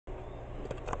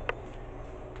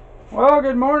Well,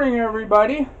 good morning,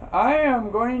 everybody. I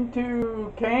am going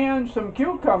to can some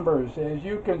cucumbers. As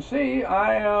you can see,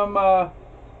 I am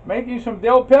making some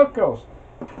dill pickles.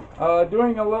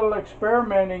 Doing a little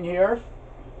experimenting here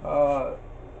uh,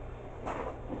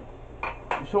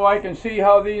 so I can see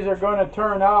how these are going to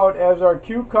turn out. As our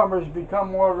cucumbers become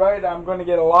more ripe, I'm going to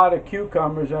get a lot of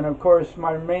cucumbers, and of course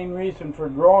my main reason for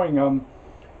growing them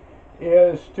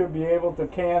is to be able to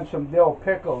can some dill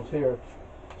pickles here.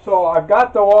 So I've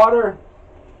got the water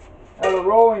at a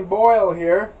rolling boil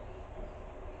here,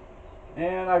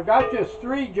 and I've got just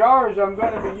 3 jars I'm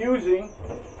going to be using.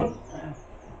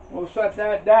 We'll set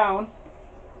that down.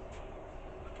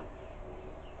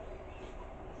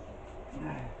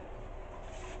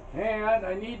 And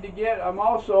I need to get, I'm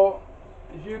also,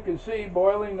 as you can see,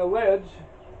 boiling the lids.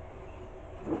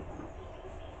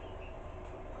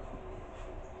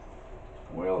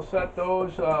 We'll set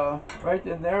those right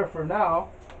in there for now.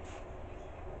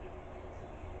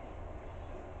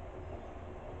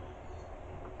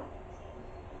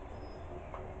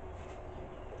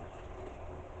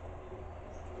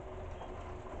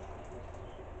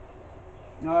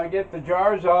 Now I get the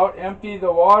jars out, empty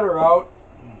the water out,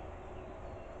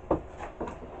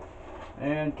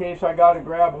 and in case I got to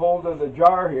grab hold of the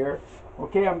jar here.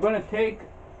 Okay, I'm going to take,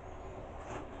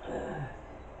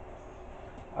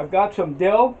 I've got some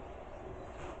dill.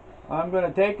 I'm going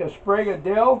to take a sprig of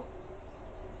dill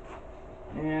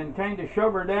and kind of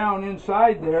shove her down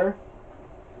inside there.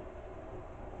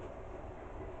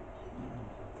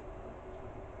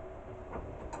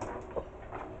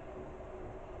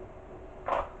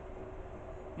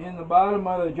 In the bottom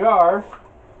of the jar,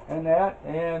 and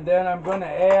then I'm going to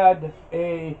add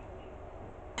a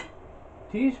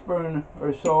teaspoon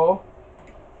or so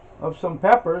of some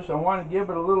peppers. I want to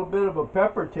give it a little bit of a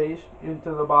pepper taste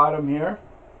into the bottom here.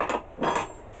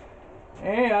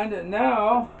 And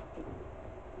now,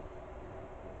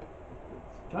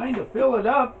 trying to fill it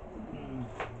up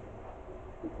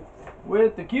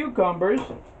with the cucumbers.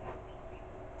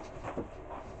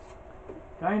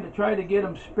 Kind of try to get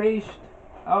them spaced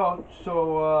out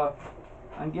so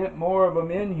I get more of them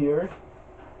in here.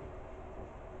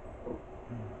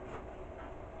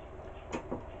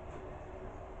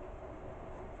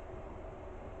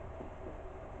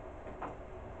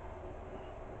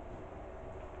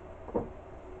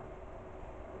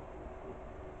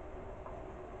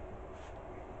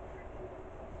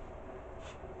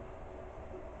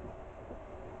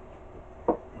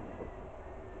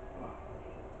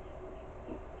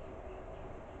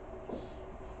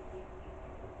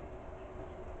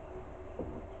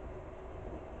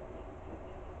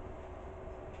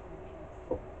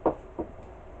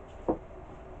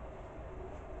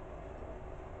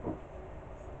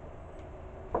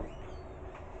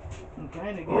 And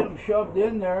kind of get them shoved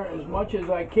in there as much as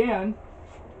I can.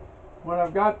 When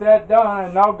I've got that done,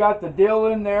 I've now got the dill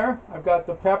in there. I've got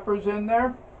the peppers in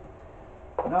there.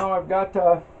 Now I've got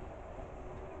to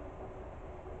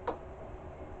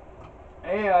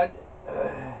add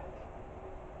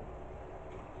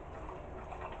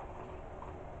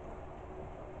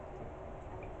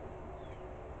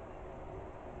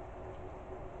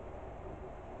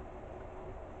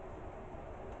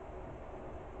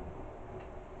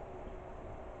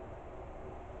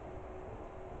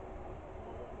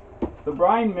the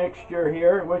brine mixture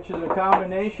here, which is a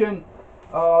combination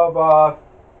of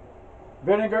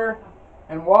vinegar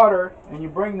and water, and you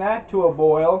bring that to a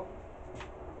boil.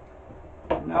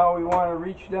 Now we want to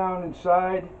reach down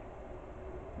inside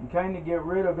and kind of get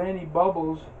rid of any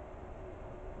bubbles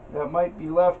that might be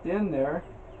left in there.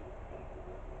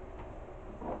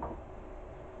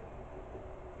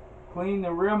 Clean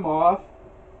the rim off.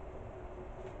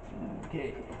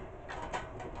 Okay.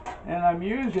 And I'm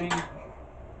using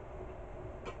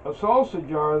a salsa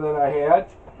jar that I had.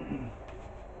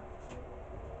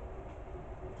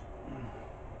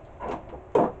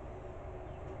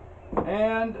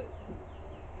 And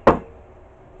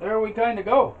there we kind of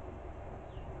go.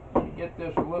 Get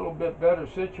this a little bit better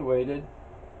situated.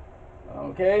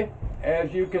 Okay,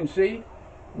 as you can see.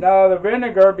 Now the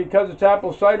vinegar, because it's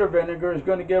apple cider vinegar, is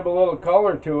going to give a little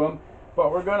color to them.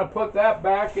 But we're going to put that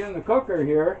back in the cooker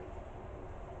here.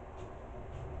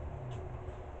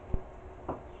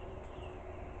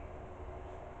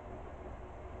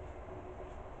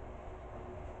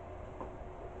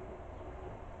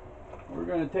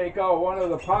 We're going to take out one of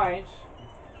the pints,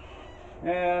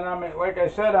 and like I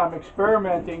said, I'm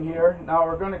experimenting here. Now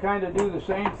we're going to kind of do the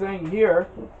same thing here.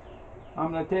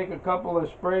 I'm going to take a couple of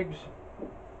sprigs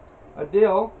of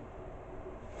dill,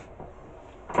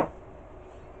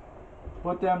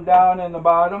 put them down in the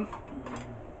bottom.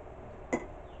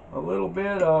 A little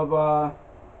bit of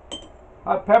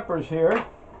hot peppers here.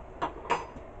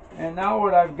 And now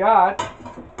what I've got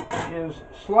is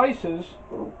slices,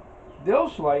 dill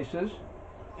slices,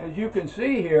 as you can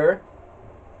see here.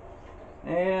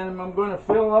 And I'm going to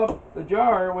fill up the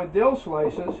jar with dill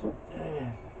slices,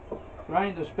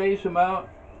 trying to space them out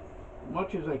as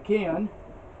much as I can.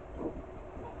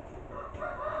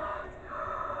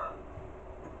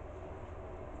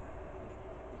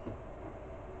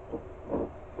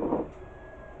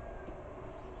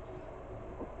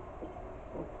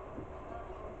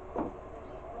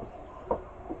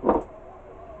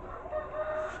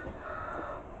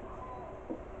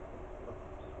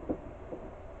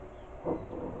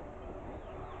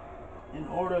 In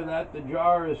order that the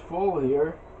jar is full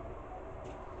here.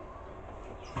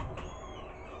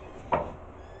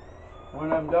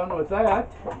 When I'm done with that,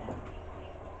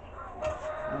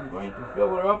 I'm going to fill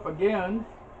her up again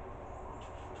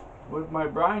with my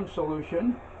brine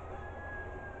solution.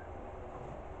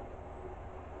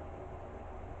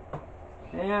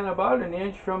 And about an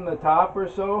inch from the top or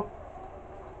so.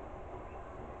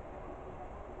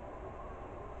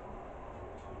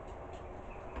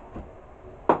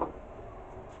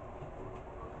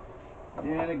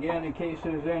 And again, in case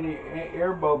there's any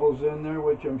air bubbles in there,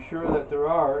 which I'm sure that there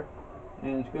are,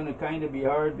 and it's going to kind of be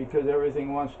hard because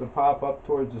everything wants to pop up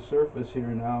towards the surface here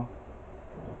now.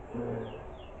 And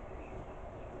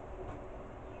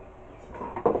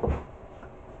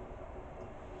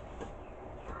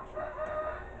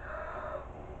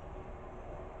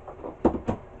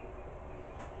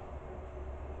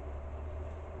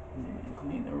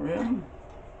clean the rim.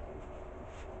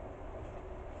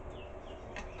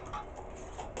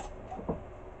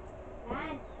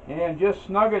 And just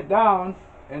snug it down,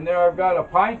 and there I've got a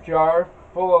pint jar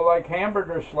full of like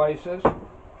hamburger slices.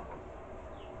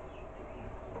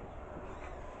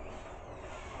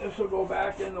 This will go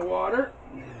back in the water.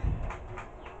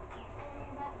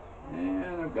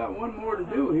 And I've got one more to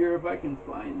do here if I can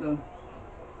find the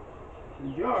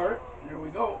jar. There we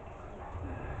go.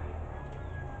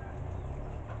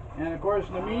 And of course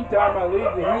in the meantime I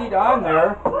leave the heat on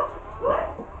there.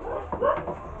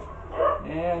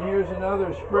 And here's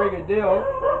another sprig of dill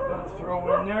I'm going to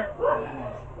throw in there.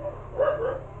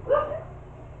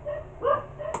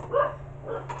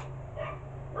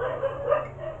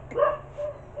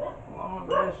 Along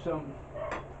with some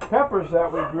peppers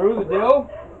that we grew. The dill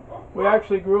we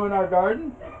actually grew in our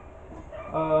garden.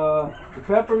 The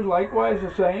peppers likewise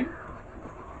the same.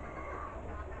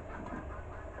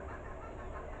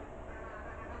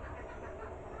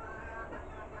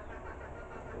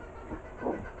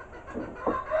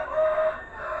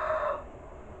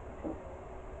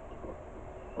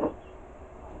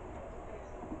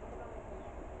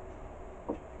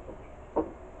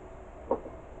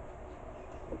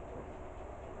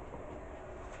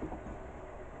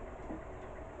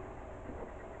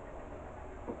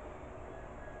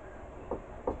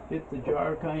 Get the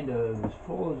jar kind of as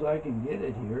full as I can get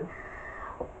it here.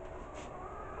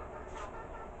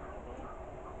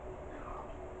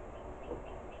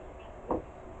 I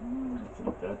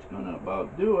think that's going to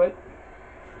about do it.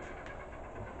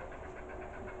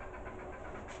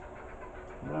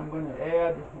 And I'm going to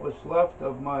add what's left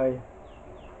of my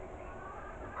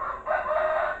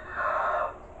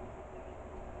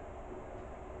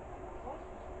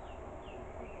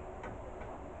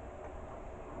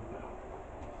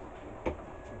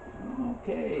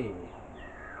okay.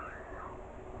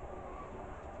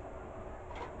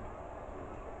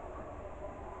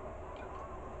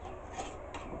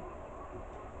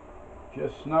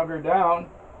 Just snug her down.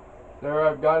 There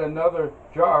I've got another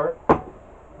jar.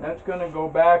 That's going to go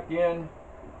back in.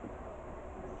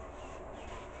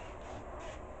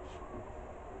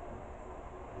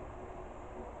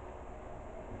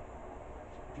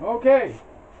 Okay.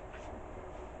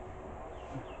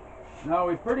 Now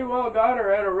we pretty well got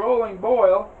her at a rolling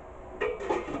boil.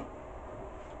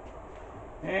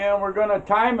 And we're going to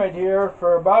time it here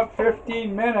for about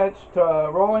 15 minutes to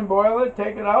rolling boil it,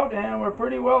 take it out, and we're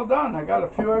pretty well done. I got a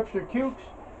few extra cukes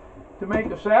to make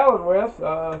a salad with.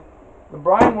 The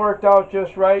brine worked out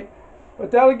just right.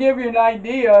 But that'll give you an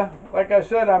idea. Like I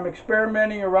said, I'm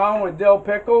experimenting around with dill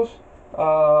pickles.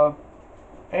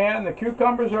 And the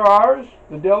cucumbers are ours.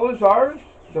 The dill is ours.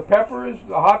 The peppers,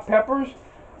 the hot peppers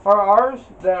are ours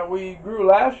that we grew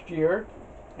last year.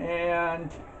 And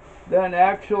then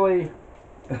actually,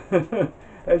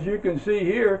 as you can see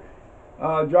here,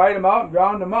 dried them out and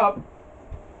ground them up.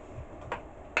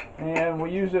 And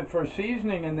we use it for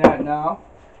seasoning and that now.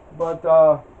 But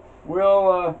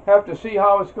we'll have to see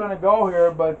how it's going to go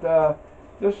here. But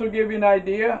this will give you an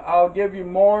idea. I'll give you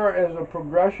more as a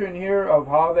progression here of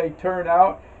how they turn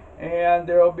out, and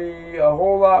there'll be a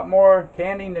whole lot more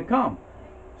canning to come.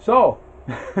 So,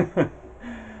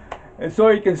 and so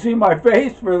you can see my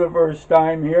face for the first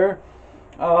time here.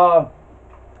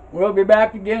 We'll be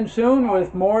back again soon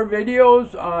with more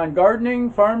videos on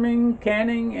gardening, farming,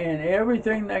 canning, and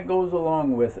everything that goes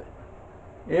along with it.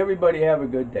 Everybody have a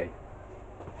good day.